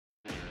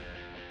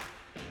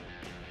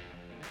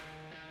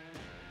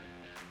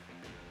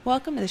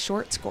Welcome to The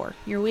Short Score,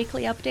 your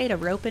weekly update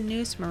of roping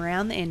news from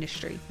around the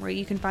industry, where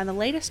you can find the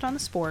latest on the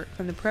sport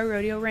from the pro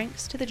rodeo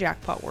ranks to the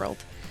jackpot world.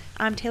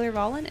 I'm Taylor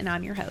Vollen, and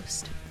I'm your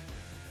host.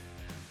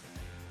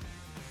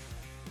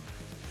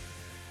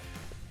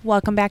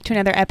 Welcome back to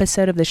another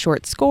episode of The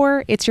Short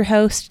Score. It's your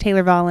host,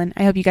 Taylor Vollen.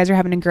 I hope you guys are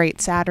having a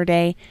great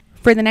Saturday.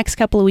 For the next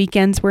couple of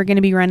weekends, we're going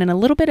to be running a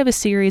little bit of a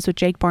series with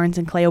Jake Barnes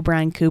and Clay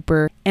O'Brien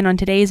Cooper. And on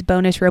today's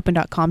bonus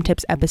Roping.com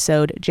tips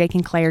episode, Jake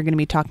and Clay are going to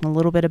be talking a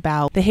little bit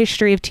about the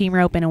history of team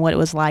roping and what it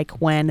was like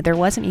when there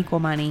wasn't equal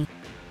money.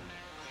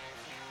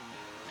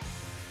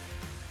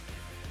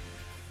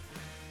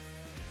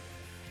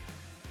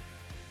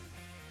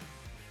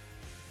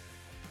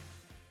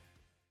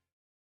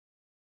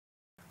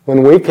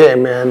 When we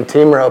came in,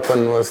 team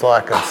roping was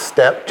like a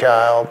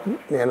stepchild,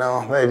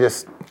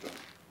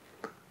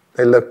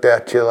 they looked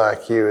at you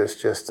like you was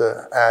just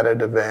an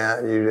added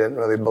event. You didn't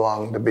really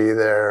belong to be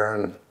there,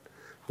 and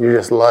you're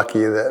just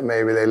lucky that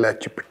maybe they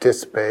let you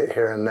participate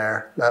here and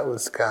there. That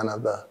was kind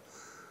of the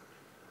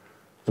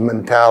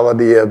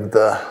mentality of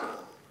the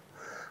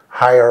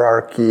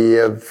hierarchy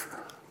of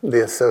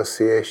the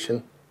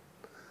association.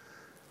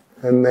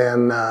 And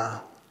then, I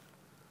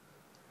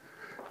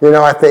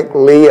think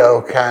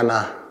Leo kind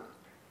of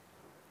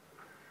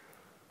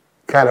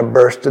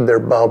bursted their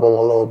bubble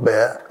a little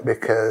bit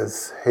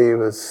because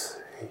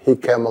he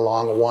came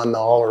along, won the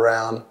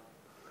all-around,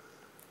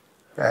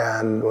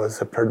 and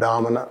was a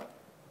predominant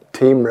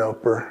team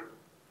roper.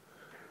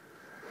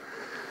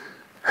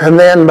 And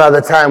then by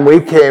the time we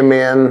came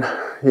in,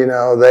 we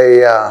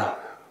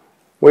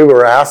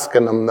were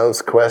asking them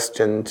those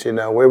questions. We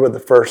were the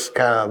first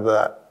kind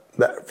of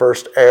that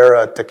first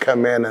era to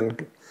come in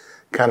and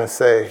kind of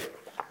say,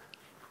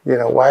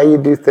 why you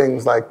do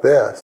things like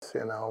this?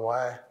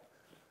 Why?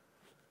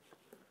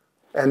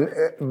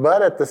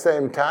 But at the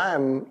same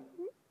time,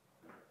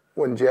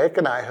 when Jake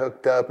and I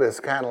hooked up, it's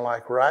kind of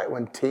like right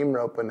when team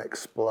roping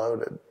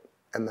exploded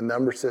and the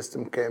number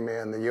system came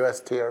in, the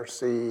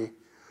USTRC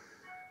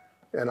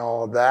and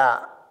all of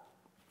that.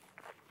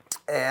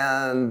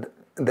 And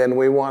then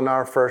we won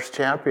our first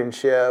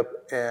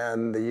championship,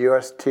 and the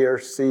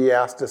USTRC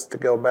asked us to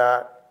go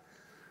back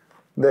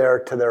there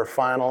to their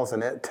finals,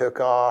 and it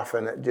took off,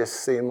 and it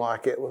just seemed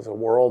like it was a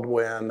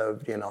whirlwind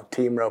of,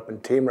 team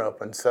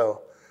roping.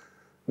 So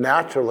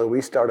naturally,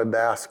 we started to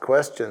ask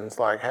questions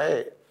like,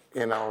 hey,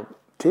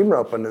 team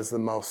roping is the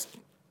most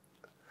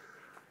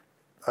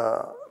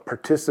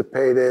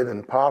participated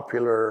and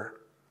popular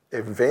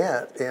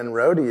event in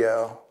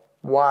rodeo.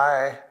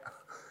 Why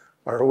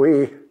are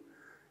we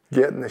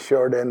getting the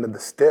short end of the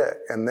stick?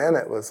 And then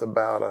it was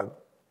about a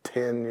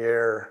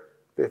 10-year,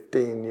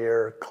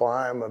 15-year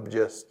climb of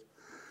just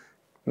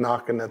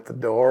knocking at the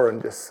door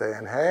and just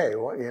saying, hey,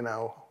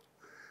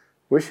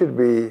 we should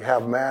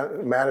have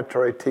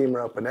mandatory team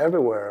roping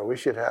everywhere. We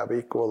should have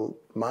equal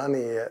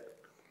money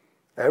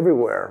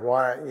everywhere.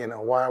 Why?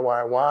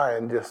 Why?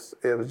 And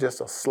it was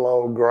just a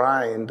slow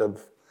grind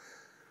of,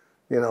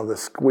 the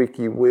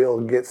squeaky wheel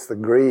gets the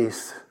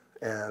grease,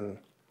 and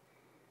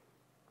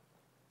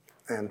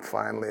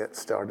finally it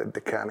started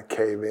to kind of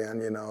cave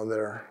in.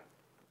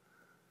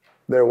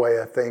 Their way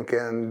of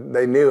thinking.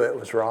 They knew it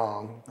was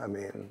wrong.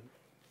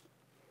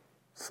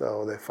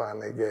 So they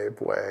finally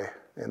gave way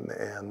in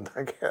the end,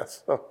 I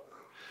guess. So,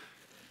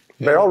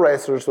 barrel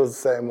racers was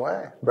the same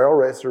way. Barrel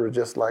racers were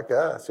just like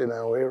us,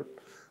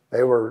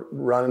 they were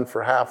running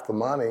for half the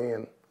money,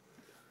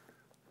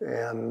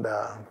 and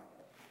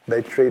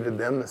they treated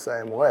them the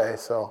same way.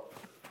 So,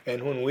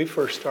 and when we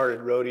first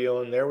started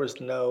rodeoing, there was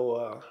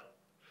no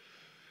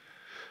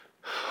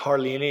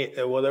hardly any.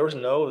 Well, there was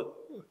no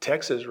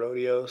Texas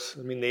rodeos.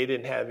 They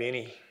didn't have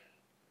any.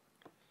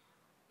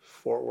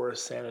 Fort Worth,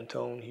 San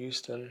Antonio,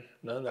 Houston,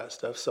 none of that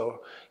stuff.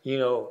 So,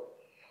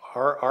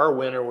 our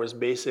winter was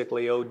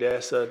basically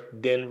Odessa,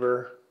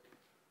 Denver,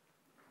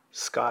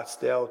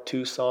 Scottsdale,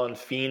 Tucson,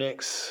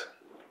 Phoenix,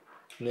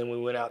 and then we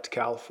went out to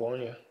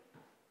California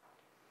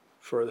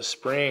for the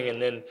spring.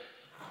 And then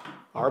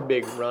our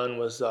big run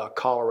was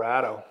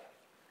Colorado.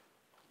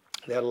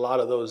 They had a lot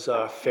of those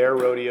fair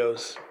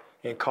rodeos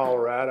in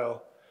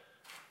Colorado,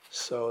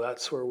 so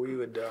that's where we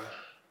would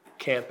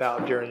camp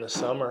out during the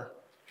summer.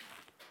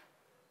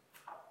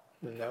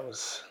 And that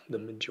was the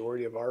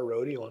majority of our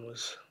rodeoing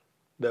was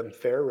them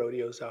fair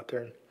rodeos out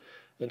there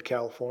in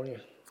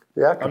California.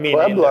 Yeah, to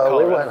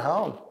Pueblo, we went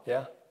home.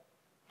 Yeah.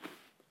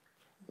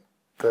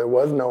 There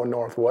was no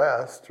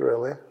Northwest,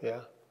 really.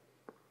 Yeah.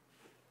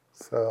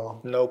 So.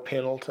 No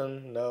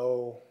Pendleton,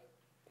 no.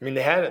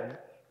 They had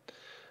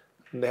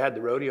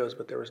the rodeos,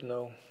 but there was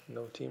no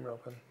team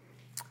roping.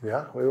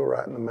 Yeah, we were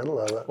right in the middle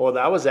of it. Well,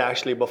 that was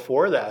actually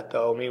before that,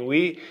 though.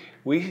 We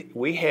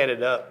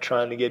headed up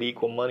trying to get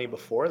equal money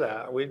before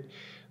that.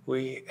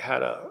 We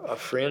had a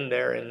friend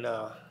there in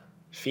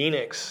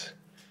Phoenix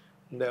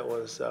that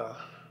was.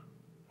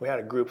 We had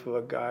a group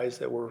of guys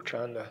that were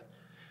trying to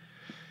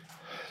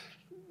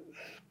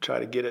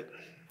get it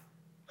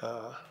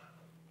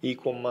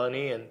equal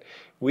money, and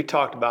we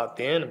talked about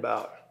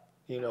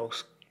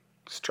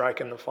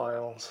striking the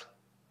finals.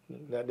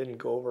 That didn't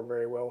go over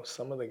very well with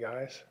some of the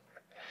guys.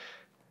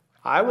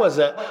 I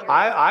wasn't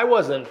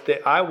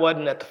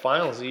at the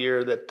finals the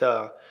year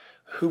that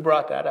who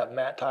brought that up?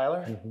 Matt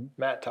Tyler. Mm-hmm.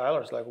 Matt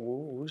Tyler's like,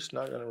 we're just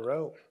not going to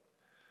rope,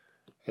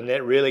 and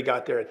that really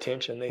got their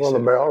attention. They Well,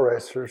 said, the barrel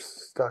racers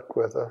stuck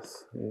with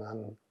us, and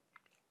then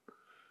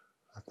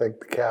I think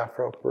the calf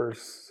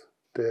ropers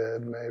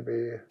did.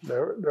 Maybe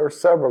there were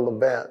several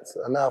events,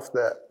 enough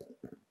that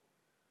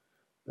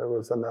there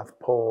was enough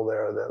pull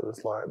there that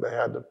was like they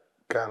had to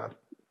kind of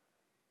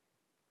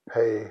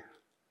pay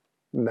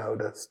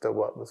notice to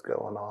what was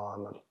going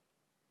on.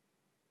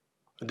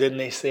 Didn't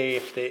they say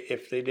if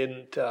you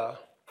didn't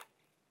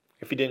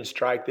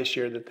strike this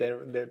year that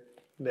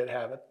they'd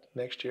have it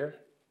next year?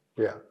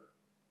 Yeah.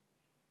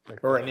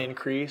 Or an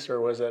increase, or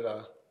was it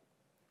a?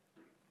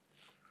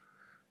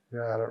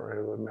 Yeah, I don't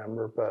really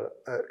remember,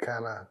 but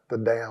the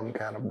dam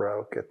kind of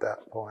broke at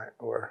that point.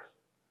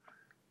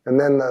 And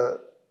then the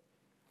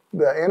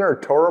inner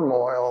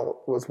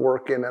turmoil was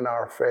working in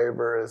our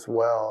favor as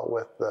well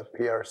with the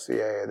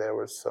PRCA. There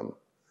was some,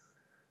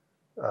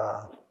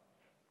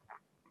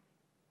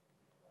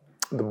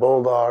 the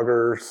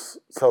Bulldoggers,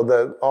 so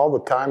that all the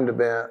timed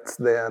events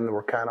then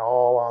were kind of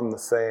all on the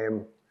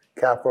same,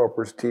 calf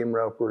ropers, team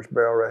ropers,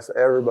 barrel race,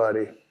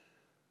 everybody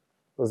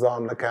was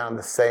on the kind of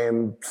the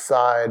same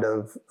side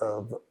of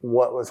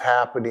what was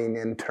happening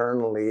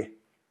internally.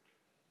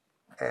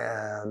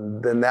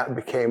 And then that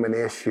became an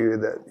issue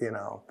that,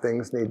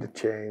 things need to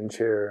change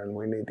here and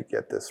we need to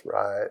get this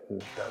right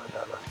and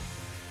da-da-da-da.